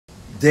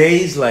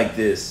Days like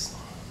this,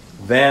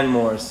 Van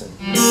Morrison.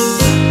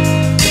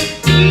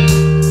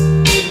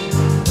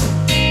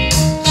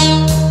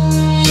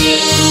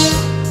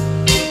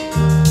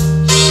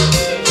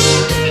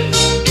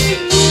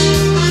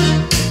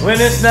 When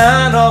it's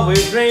not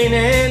always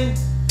raining,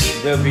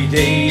 there'll be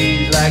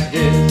days like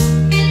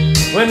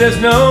this. When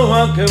there's no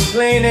one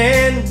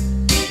complaining,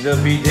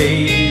 there'll be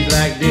days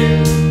like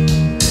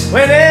this.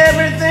 When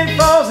everything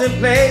falls in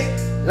place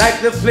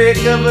like the flick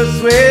of a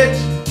switch.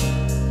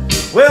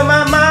 Well,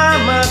 my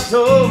mama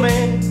told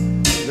me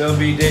there'll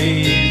be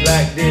days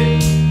like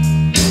this.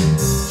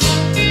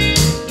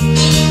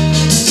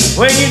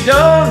 When you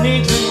don't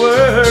need to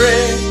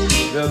worry,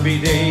 there'll be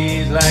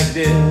days like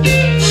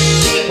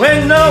this.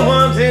 When no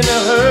one's in a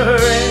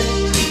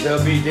hurry,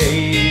 there'll be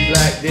days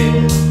like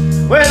this.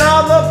 When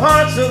all the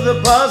parts of the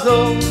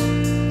puzzle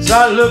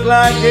start to look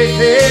like they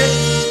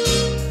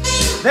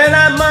fit, then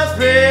I must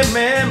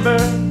remember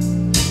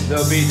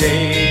there'll be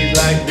days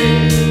like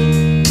this.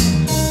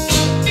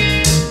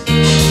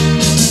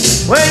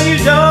 When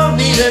you don't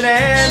need an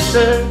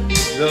answer,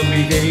 there'll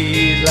be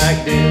days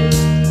like this.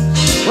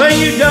 When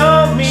you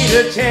don't need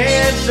a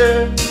chance,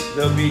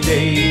 there'll be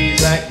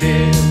days like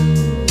this.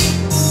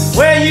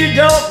 When you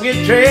don't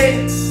get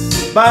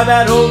tricked by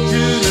that old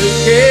Tudor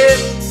kid,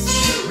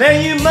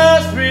 then you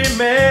must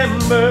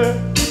remember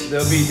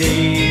there'll be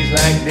days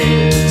like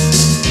this.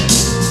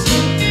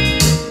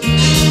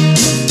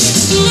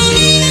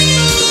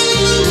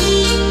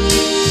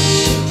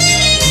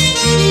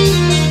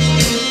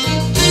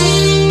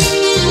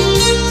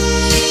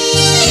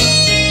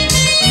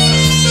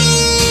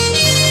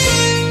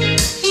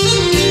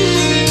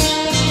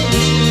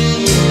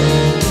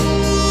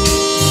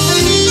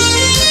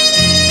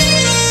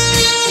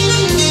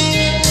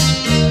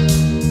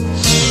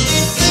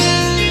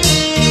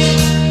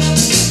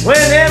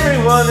 When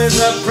everyone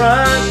is up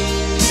front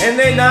and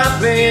they're not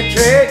playing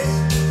tricks.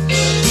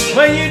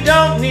 When you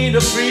don't need a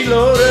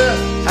freeloader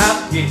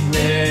out getting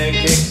their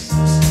kicks.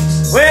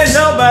 When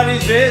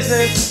nobody's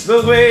business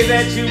the way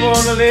that you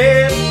want to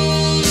live.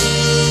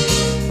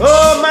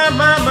 Oh, my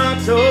mama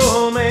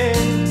told me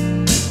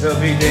there'll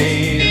be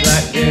days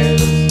like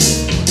this.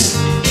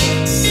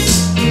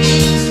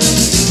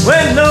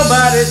 When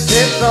nobody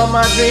sits on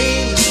my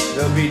dreams,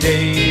 there'll be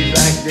days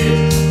like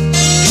this.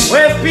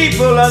 When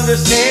people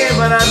understand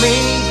what I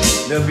mean,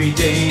 there'll be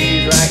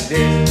days like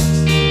this.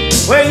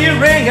 When you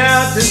ring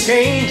out the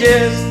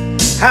changes,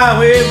 how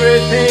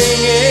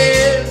everything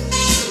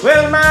is.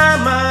 Well,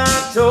 mama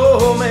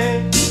told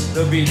me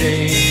there'll be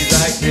days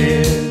like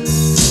this.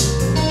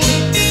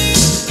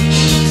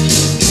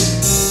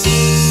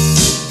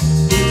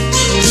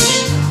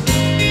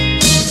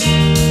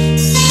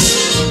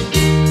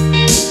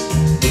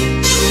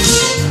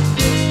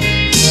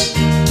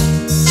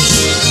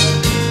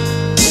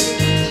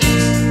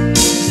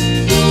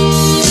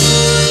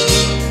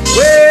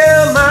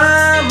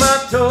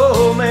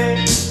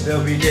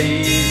 There'll be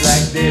days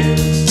like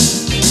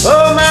this.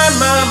 Oh, my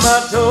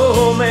mama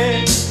told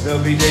me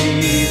there'll be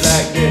days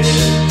like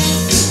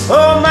this.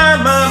 Oh, my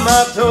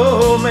mama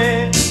told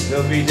me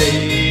there'll be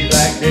days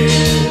like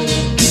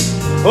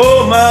this.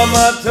 Oh,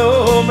 mama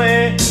told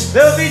me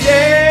there'll be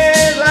days